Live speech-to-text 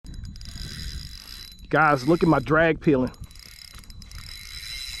Guys, look at my drag peeling.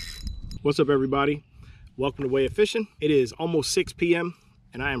 What's up, everybody? Welcome to WAEofFishing. It is almost 6 p.m.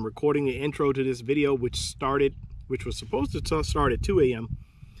 and I am recording the intro to this video, which was supposed to start at 2 a.m.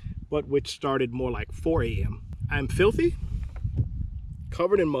 but which started more like 4 a.m. I'm filthy,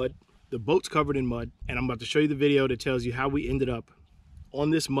 covered in mud. The boat's covered in mud, and I'm about to show you the video that tells you how we ended up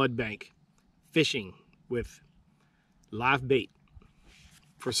on this mud bank fishing with live bait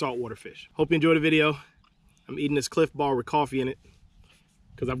for saltwater fish. Hope you enjoy the video. I'm eating this Cliff Bar with coffee in it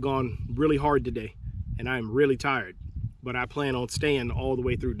because I've gone really hard today and I am really tired, but I plan on staying all the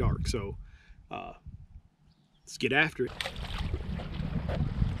way through dark. So let's get after it.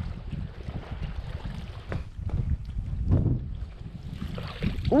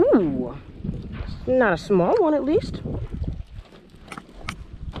 Ooh, not a small one at least.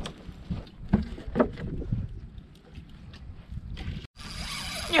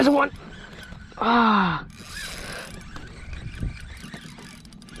 There's one. Ah,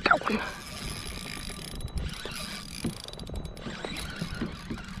 got one.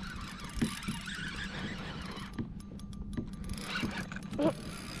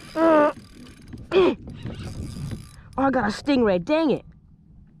 Oh, I got a stingray, dang it.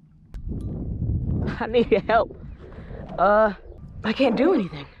 I need your help. I can't do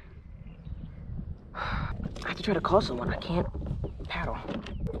anything. I have to try to call someone. I can't paddle.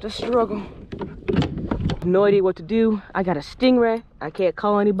 Just struggle. No idea what to do. I got a stingray. I can't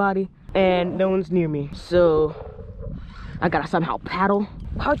call anybody. And no one's near me. So I gotta somehow paddle.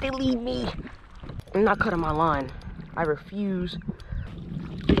 Why'd they leave me? I'm not cutting my line. I refuse.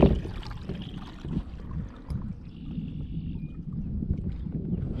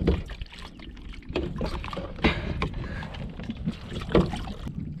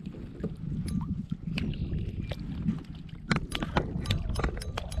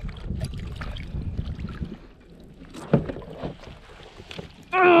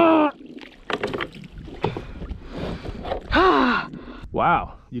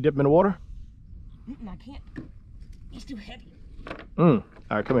 Wow, you dip him in the water? I can't. He's too heavy. All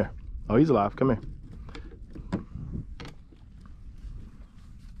right, come here. Oh, he's alive. Come here.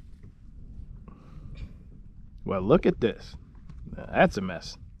 Well, look at this. That's a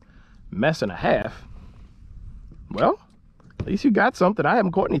mess. Mess and a half. Well, at least you got something. I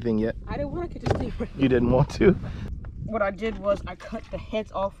haven't caught anything yet. I didn't want to catch a stingray. You didn't want to? What I did was I cut the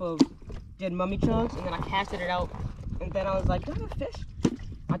heads off of dead mummy chunks and then I casted it out. And then I was like, do I have a fish?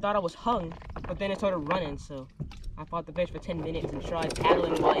 I thought I was hung, but then it started running, so I fought the fish for 10 minutes and tried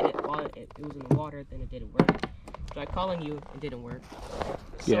paddling while it was in the water, then it didn't work. Tried calling you, it didn't work.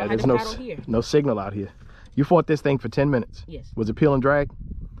 So yeah, there's no signal out here. You fought this thing for 10 minutes? Yes. Was it peel and drag?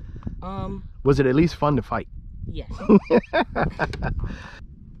 Was it at least fun to fight? Yes.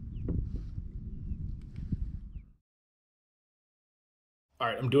 All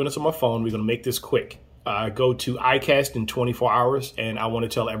right, I'm doing this on my phone. We're gonna make this quick. Go to iCast in 24 hours, and I want to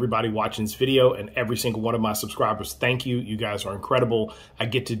tell everybody watching this video and every single one of my subscribers, thank you. You guys are incredible. I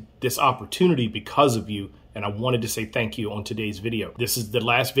get to this opportunity because of you, and I wanted to say thank you on today's video. This is the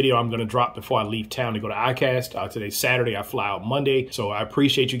last video I'm going to drop before I leave town to go to iCast. Today's Saturday. I fly out Monday, so I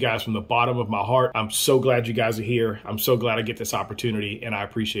appreciate you guys from the bottom of my heart. I'm so glad you guys are here. I'm so glad I get this opportunity, and I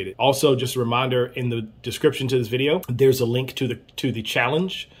appreciate it. Also, just a reminder, in the description to this video, there's a link to the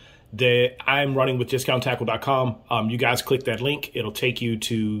challenge that I'm running with discounttackle.com. You guys click that link. It'll take you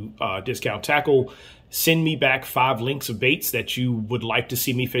to Discount Tackle. Send me back 5 links of baits that you would like to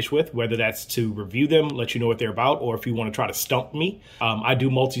see me fish with, whether that's to review them, let you know what they're about, or if you want to try to stump me. I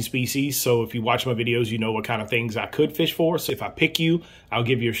do multi-species, so if you watch my videos, you know what kind of things I could fish for. So if I pick you, I'll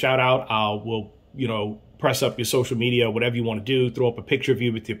give you a shout out. We'll, you know, press up your social media, whatever you want to do, throw up a picture of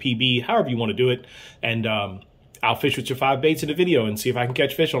you with your PB, however you want to do it. And I'll fish with your 5 baits in the video and see if I can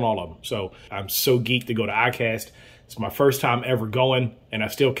catch fish on all of them. So I'm so geeked to go to iCast. It's my first time ever going, and I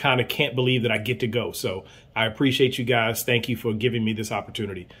still kind of can't believe that I get to go. So I appreciate you guys. Thank you for giving me this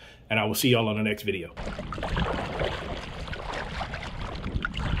opportunity. And I will see y'all on the next video.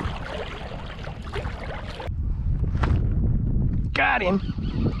 Got him.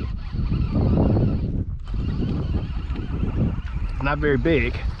 Not very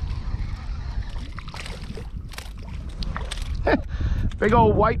big. Big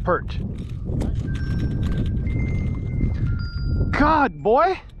old white perch. God,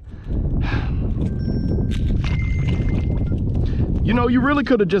 boy. You know, you really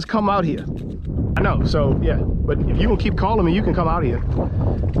could have just come out here. I know, so yeah. But if you gonna keep calling me, you can come out here.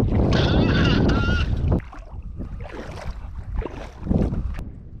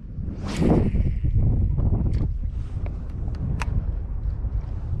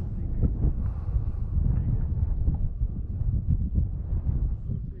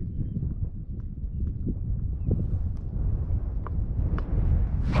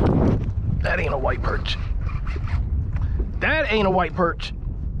 white perch. That ain't a white perch.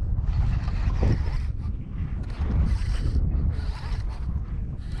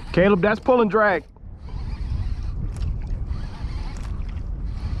 Caleb, that's pull and drag.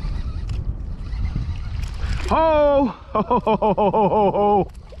 Oh, ho, ho, ho, ho, ho, ho, ho.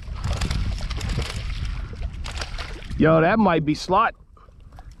 Yo, that might be slot.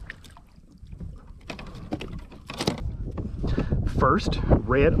 First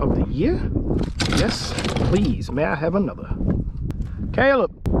red of the year. Yes, please. May I have another?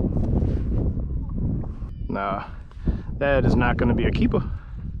 Caleb. Nah, that is not going to be a keeper.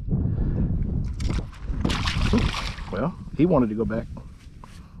 Well, he wanted to go back.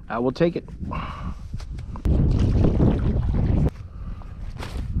 I will take it.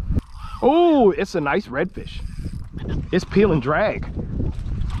 Oh, it's a nice redfish. It's peel and drag.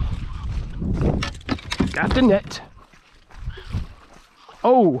 Got the net.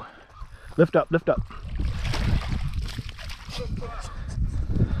 Oh, lift up, lift up. I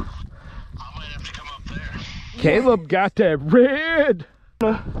might have to come up there. Caleb got that red.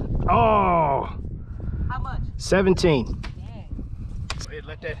 Oh. How much? 17. Dang. Go ahead,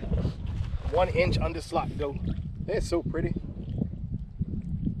 let that 1 inch underslot go. That's so pretty.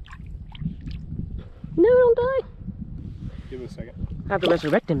 No, don't die. Give it a second. I have to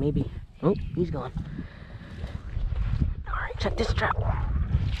resurrect him, maybe. Oh, he's gone. All right, check this trap.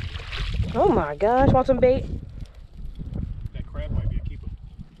 Oh my gosh, want some bait? That crab might be a keeper.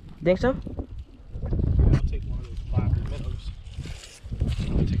 Think so? Yeah, I'll take one of those 5 minnows.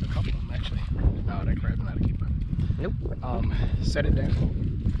 I'll take a couple of them actually. No, that crab's not a keeper. Nope. Set it down.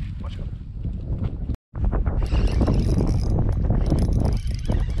 Watch out.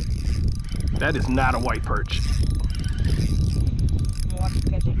 That is not a white perch. I'm gonna watch you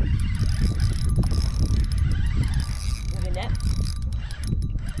catch it. With a net?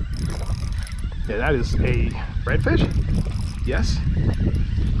 Yeah, that is a redfish. Yes. You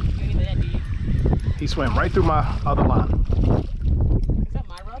need the net, do you? He swam right through my other line. Is that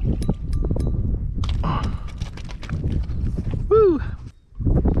my rod? Woo!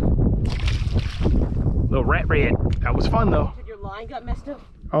 Little rat red. That was fun though. Did your line got messed up?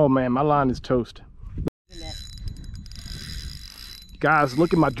 Oh man, my line is toast. The net. Guys,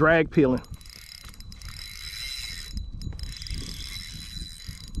 look at my drag peeling.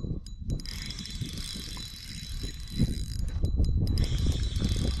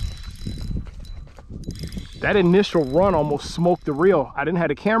 That initial run almost smoked the reel. I didn't have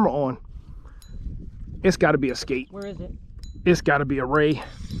the camera on. It's got to be a skate. Where is it? It's got to be a ray.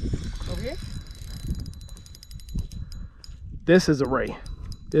 Over here? This is a ray.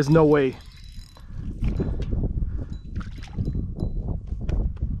 There's no way.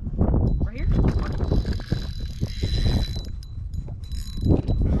 Right here?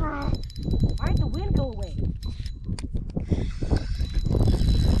 Why did the wind go away?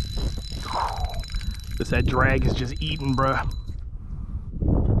 That drag is just eating, bruh.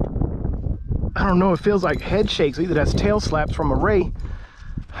 I don't know, it feels like head shakes. Either that's tail slaps from a ray. You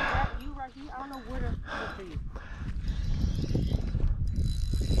right here? I don't know where to look for you.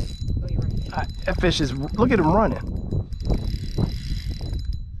 Oh, you're right here. That fish is, look at him running.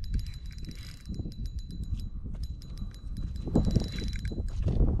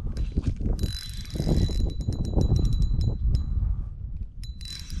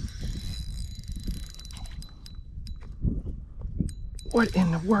 What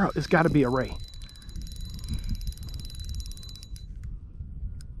in the world? It's got to be a ray.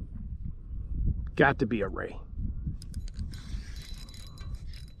 Got to be a ray.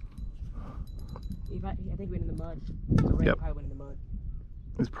 I think we went in the mud. It's a ray. Yep. Probably went in the mud.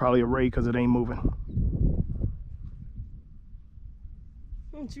 It's probably a ray because it ain't moving.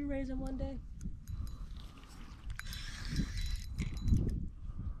 2 rays in one day.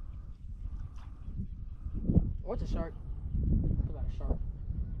 What's a shark? What about a shark?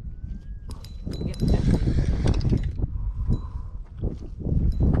 Yep, definitely.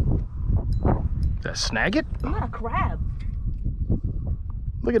 That snag it? Not a crab.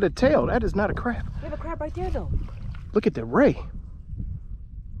 Look at the tail. That is not a crab. We have a crab right there, though. Look at the ray.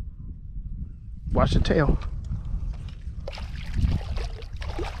 Watch the tail.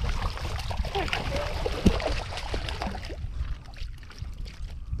 Is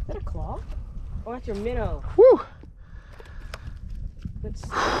that a claw? Oh, that's your minnow. Woo! That's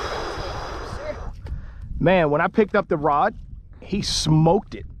Man, when I picked up the rod, he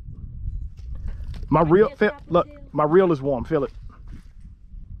smoked it. My reel, look, my reel is warm. Feel it.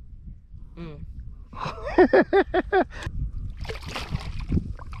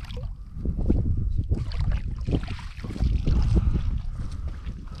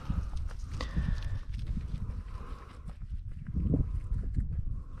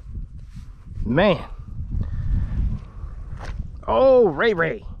 Man. Oh, Ray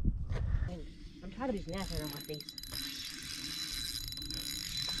Ray. I'm tired of these gnats on my face.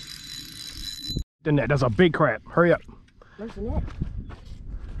 The net, that's a big crab. Hurry up. Where's the net?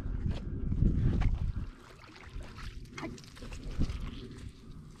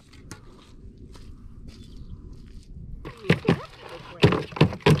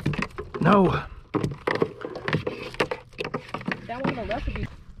 No. That one on the left would be.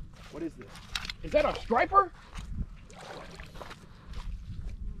 What is this? Is that a striper?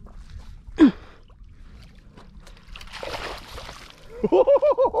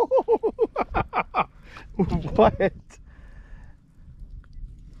 What?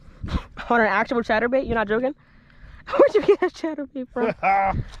 On an actual chatterbait? You're not joking? Where'd you get that chatterbait from?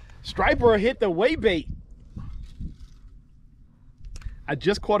 Striper hit the WAEbait. I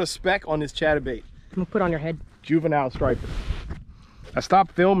just caught a speck on this chatterbait. I'm gonna put it on your head. Juvenile striper. I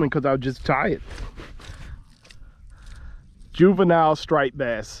stopped filming because I was just tired. Juvenile striped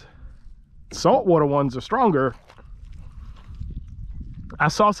bass. Saltwater ones are stronger. I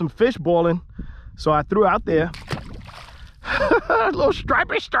saw some fish boiling, so I threw out there. Little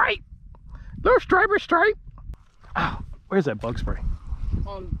striper stripe. Little striper stripe. Oh, where's that bug spray?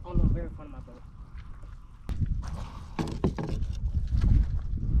 On the very front of my boat.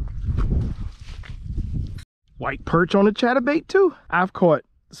 White perch on a chatterbait too. I've caught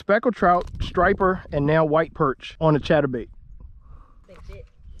speckled trout, striper, and now white perch on a chatterbait. That's it.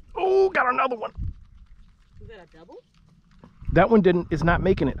 Oh, got another one. Is that a double? That one is not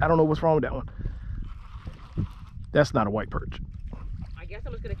making it. I don't know what's wrong with that one. That's not a white perch. I guess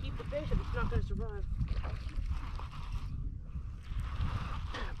I'm just gonna keep the fish if it's not gonna survive.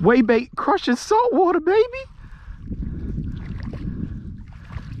 WAEbait crushing saltwater, baby.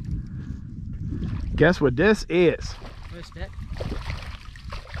 Guess what this is? Where's that?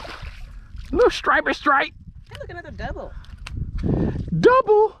 Little striper stripe. Hey, look, another double.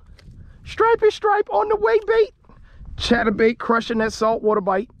 Double stripey stripe on the WAEbait. Chatterbait crushing that saltwater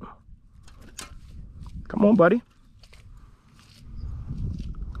bite. Come on, buddy.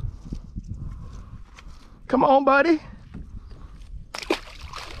 Come on, buddy.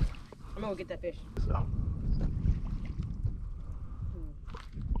 I'm gonna go get that fish. So.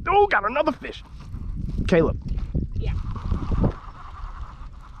 Oh, got another fish. Caleb. Yeah.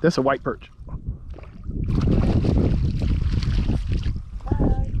 That's a white perch.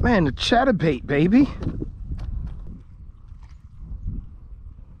 Bye. Man, the chatterbait, baby.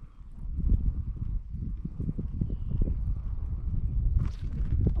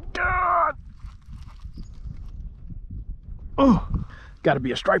 God. Oh, gotta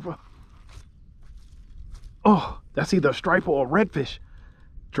be a striper. Oh, that's either a striper or a redfish.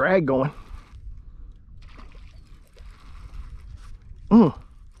 Drag going.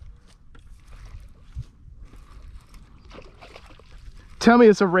 Tell me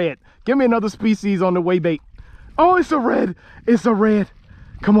it's a red. Give me another species on the WAEbait. Oh, it's a red. It's a red.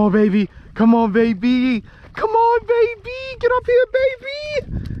 Come on, baby. Come on, baby. Come on, baby. Get up here,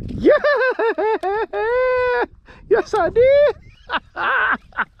 baby. Yeah. Yes, I did.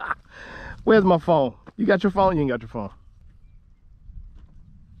 Where's my phone? You got your phone? You ain't got your phone.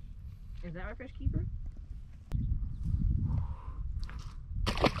 Is that our fish keeper?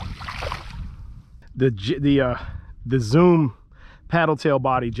 The Zoom paddle tail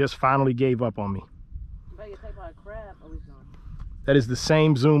body just finally gave up on me. You better get taken by a crab. Oh, he's gone. That is the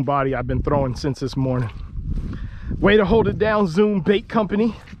same Zoom body I've been throwing since this morning. Way to hold it down, Zoom Bait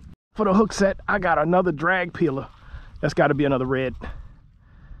Company. For the hook set, I got another drag peeler. That's got to be another red.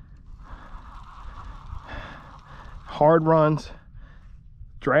 Hard runs,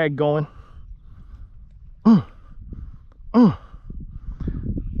 drag going.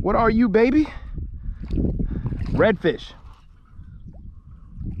 What are you, baby? Redfish.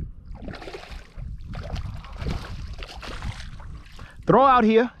 Throw out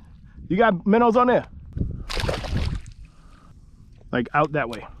here. You got minnows on there? Like out that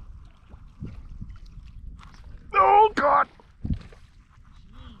way. Oh God.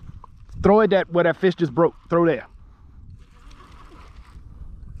 Throw it where that fish just broke. Throw there.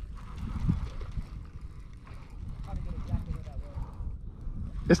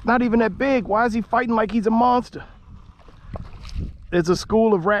 It's not even that big. Why is he fighting like he's a monster? There's a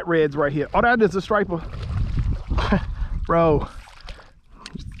school of rat reds right here. Oh, that is a striper. Bro,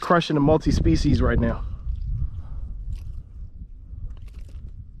 crushing the multi-species right now.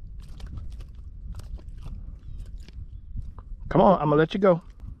 Come on, I'm gonna let you go.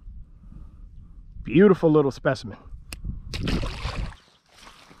 Beautiful little specimen.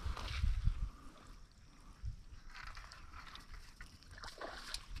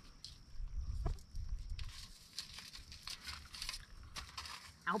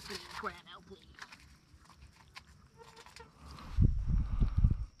 Out please, crab, out please.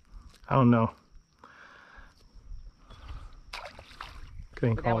 I don't know.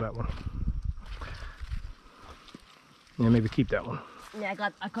 Couldn't call that one. Yeah, maybe keep that one. Yeah,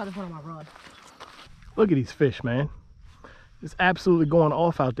 I caught this one on my rod. Look at these fish, man. It's absolutely going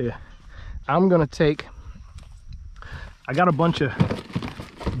off out there. I'm gonna take, I got a bunch of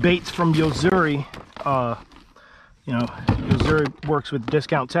baits from Yozuri. You know, Yozuri works with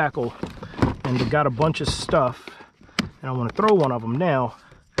Discount Tackle, and they got a bunch of stuff, and I want to throw one of them now,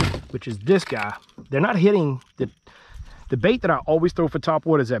 which is this guy. They're not hitting the bait that I always throw for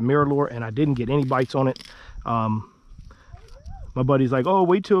topwater is that mirror lure, and I didn't get any bites on it. My buddy's like, oh,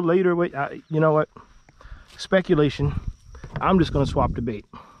 wait till later. Wait, you know what? Speculation. I'm just gonna swap the bait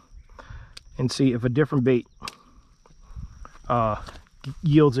and see if a different bait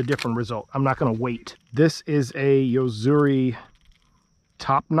yields a different result. I'm not gonna wait. This is a Yozuri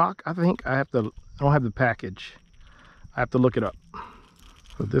Top Knock, I think. I don't have the package. I have to look it up.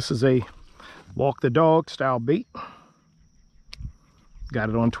 So this is a walk the dog style bait. Got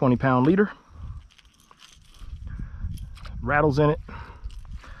it on 20-pound leader. Rattles in it.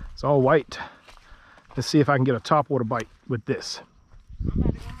 It's all white. Let's see if I can get a topwater bite with this. I'm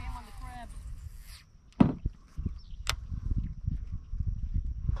about to go ham on the crabs.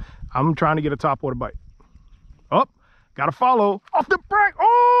 I'm trying to get a topwater bite. Oh, gotta follow. Off the break.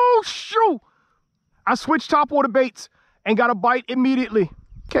 Oh, shoot. I switched topwater baits and got a bite immediately.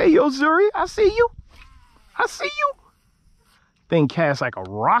 Okay, Yozuri, I see you. I see you. Thing casts like a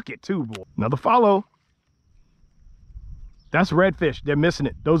rocket too, boy. Another follow. That's redfish. They're missing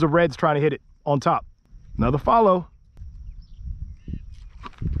it. Those are reds trying to hit it on top. Another follow.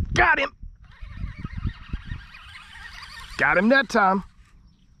 Got him. Got him that time.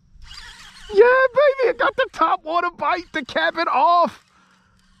 Yeah, baby, I got the topwater bite to cap it off.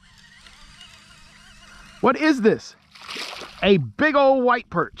 What is this? A big old white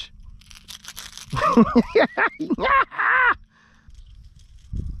perch.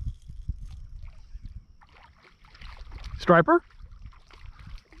 Striper?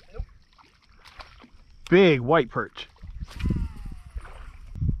 Nope. Big white perch.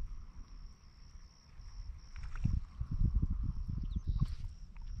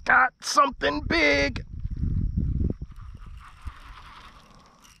 Got something big.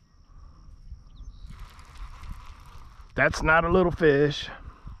 That's not a little fish.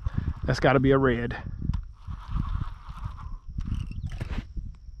 That's got to be a red.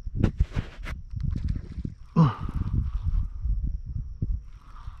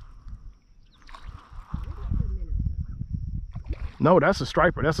 No, that's a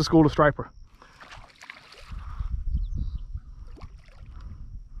striper. That's a school of striper.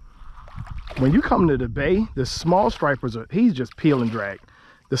 When you come to the bay, the small stripers are, he's just peel and drag.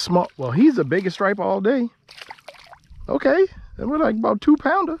 The small, well, he's the biggest striper all day. Okay, and we're like about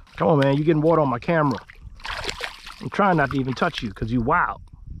 2-pounder. Come on, man, you're getting water on my camera. I'm trying not to even touch you because you wild.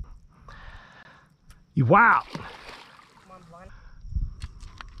 You wild. Come on, blind.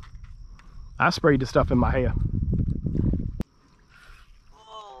 I sprayed the stuff in my hair.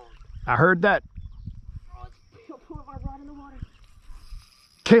 Oh, I heard that. I'll pour my rod in the water.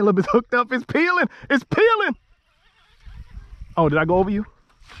 Caleb is hooked up. It's peeling. It's peeling. Oh, did I go over you?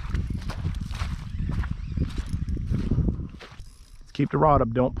 Let's keep the rod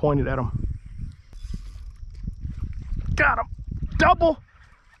up. Don't point it at him. Got him. Double.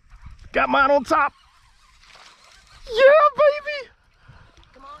 Got mine on top. Yeah, baby.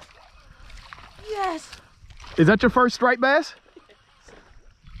 Come on. Yes. Is that your first striped bass?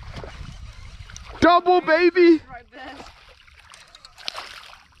 Double, baby. Right back.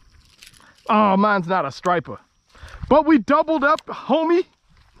 Oh, mine's not a striper. But we doubled up, homie.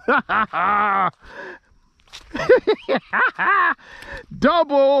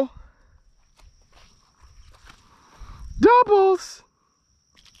 Double. Doubles.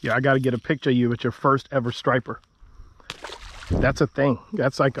 Yeah, I got to get a picture of you with your first ever striper. That's a thing.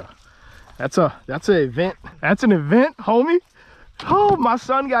 That's like a, that's an event. That's an event, homie. Oh, my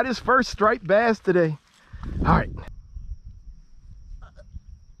son got his first striped bass today. All right.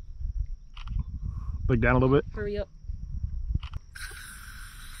 Look down a little bit. Hurry up.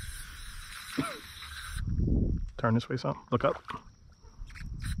 Turn this way some. Look up.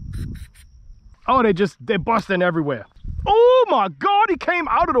 Oh, they're busting everywhere. Oh my God, he came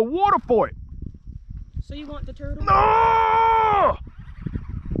out of the water for it. So you want the turtle? No!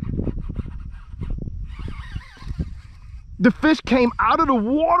 The fish came out of the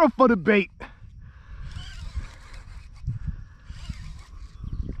water for the bait.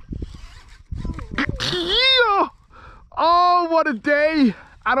 Yeah! Oh, what a day.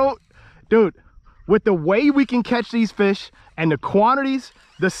 I don't, dude, with the way we can catch these fish and the quantities,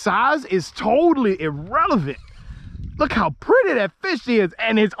 the size is totally irrelevant. Look how pretty that fish is,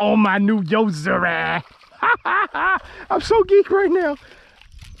 and it's on my new Yozera. I'm so geek right now.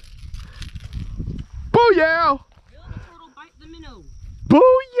 Booyah!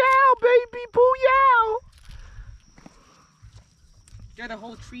 Booyah, baby, booyah! Got a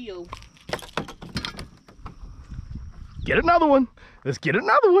whole trio. Get another one. Let's get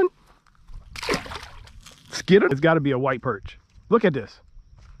another one. Let's get it. It's got to be a white perch. Look at this.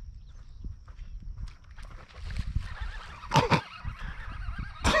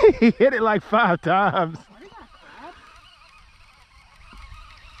 He hit it like 5 times.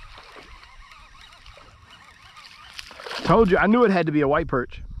 Told you, I knew it had to be a white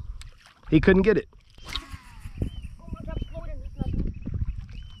perch. He couldn't get it.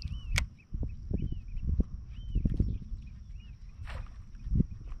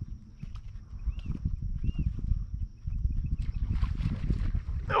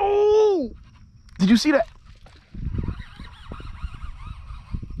 Oh! Did you see that?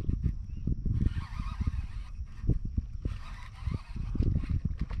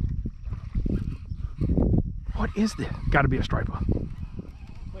 What is this? Got to be a striper.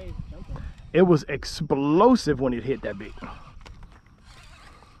 Wait, it was explosive when it hit that bait.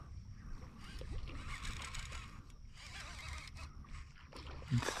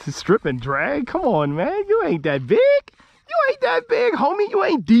 Strip and drag? Come on, man. You ain't that big. You ain't that big, homie. You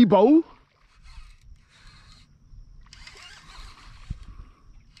ain't Debo.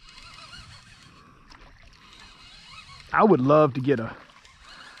 I would love to get a...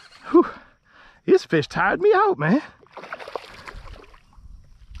 Whew. This fish tired me out, man.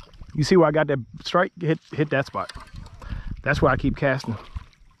 You see where I got that strike? Hit that spot. That's where I keep casting.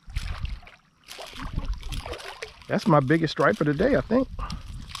 That's my biggest stripe of the day, I think.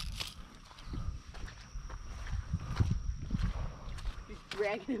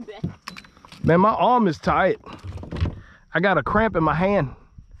 dragging him back. Man, my arm is tight. I got a cramp in my hand.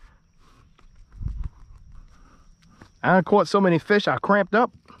 I caught so many fish, I cramped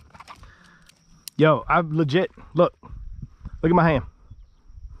up. Yo, I've legit, look at my hand.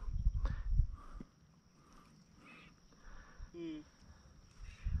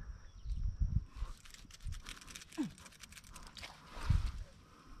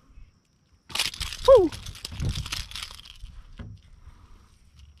 Woo.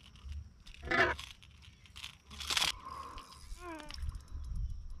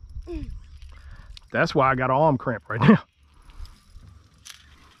 That's why I got an arm cramp right now.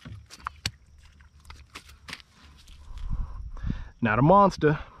 Not a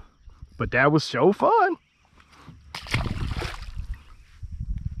monster, but that was so fun.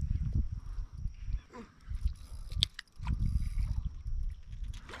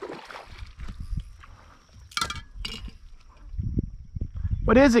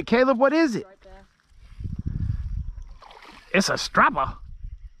 What is it, Caleb? What is it? Right there. It's a strapper.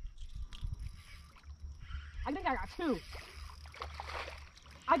 I think I got two.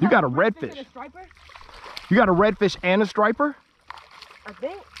 You got a redfish. And a striper? You got a redfish and a striper? I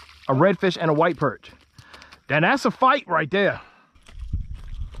think. A redfish and a white perch. Then that's a fight right there.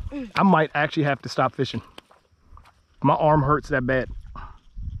 I might actually have to stop fishing. My arm hurts that bad.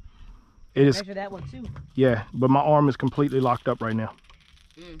 It is. Measure that one too. Yeah, but my arm is completely locked up right now.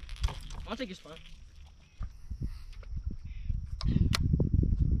 I'll take your spot.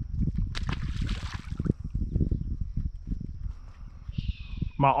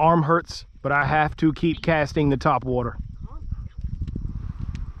 My arm hurts, but I have to keep casting the top water.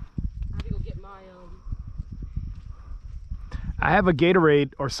 I have a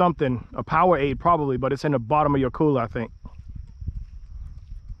Gatorade or something, a Powerade probably, but it's in the bottom of your cooler, I think.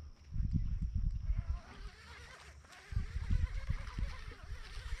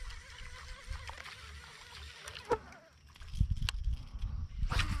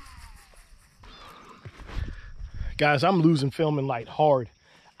 Guys, I'm losing filming light hard.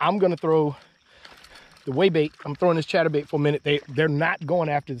 I'm gonna throw the WAEbait. I'm throwing this chatterbait for a minute. They're not going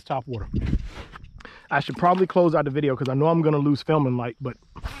after this top water. I should probably close out the video because I know I'm gonna lose filming light, but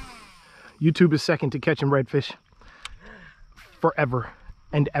YouTube is second to catching redfish forever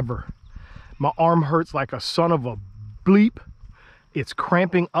and ever. My arm hurts like a son of a bleep. It's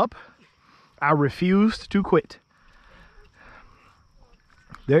cramping up. I refuse to quit.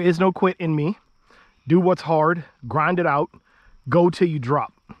 There is no quit in me. Do what's hard, grind it out, go till you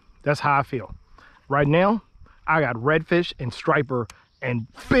drop. That's how I feel. Right now, I got redfish and striper and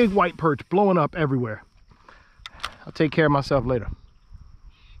big white perch blowing up everywhere. I'll take care of myself later.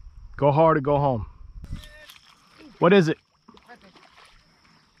 Go hard or go home. What is it?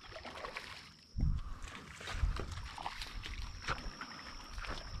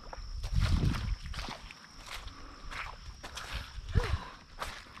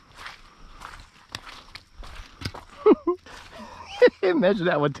 didn't measure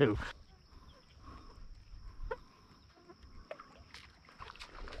that one too.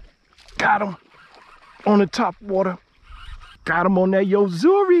 Got him on the top water. Got him on that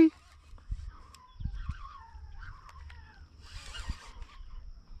Yozuri.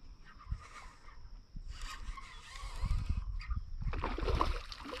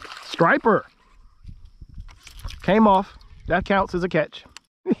 Striper. Came off. That counts as a catch.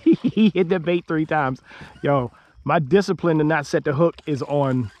 He hit the bait 3 times. Yo, my discipline to not set the hook is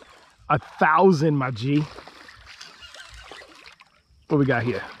on 1,000, my G. What we got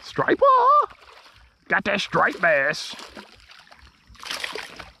here? Striper. Got that striped bass.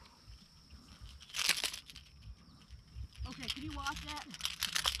 Okay, can you wash that?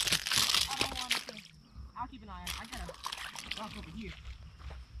 I don't want it to. I'll keep an eye on it. I gotta walk over here.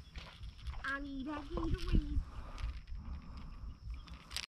 I need that gatorade.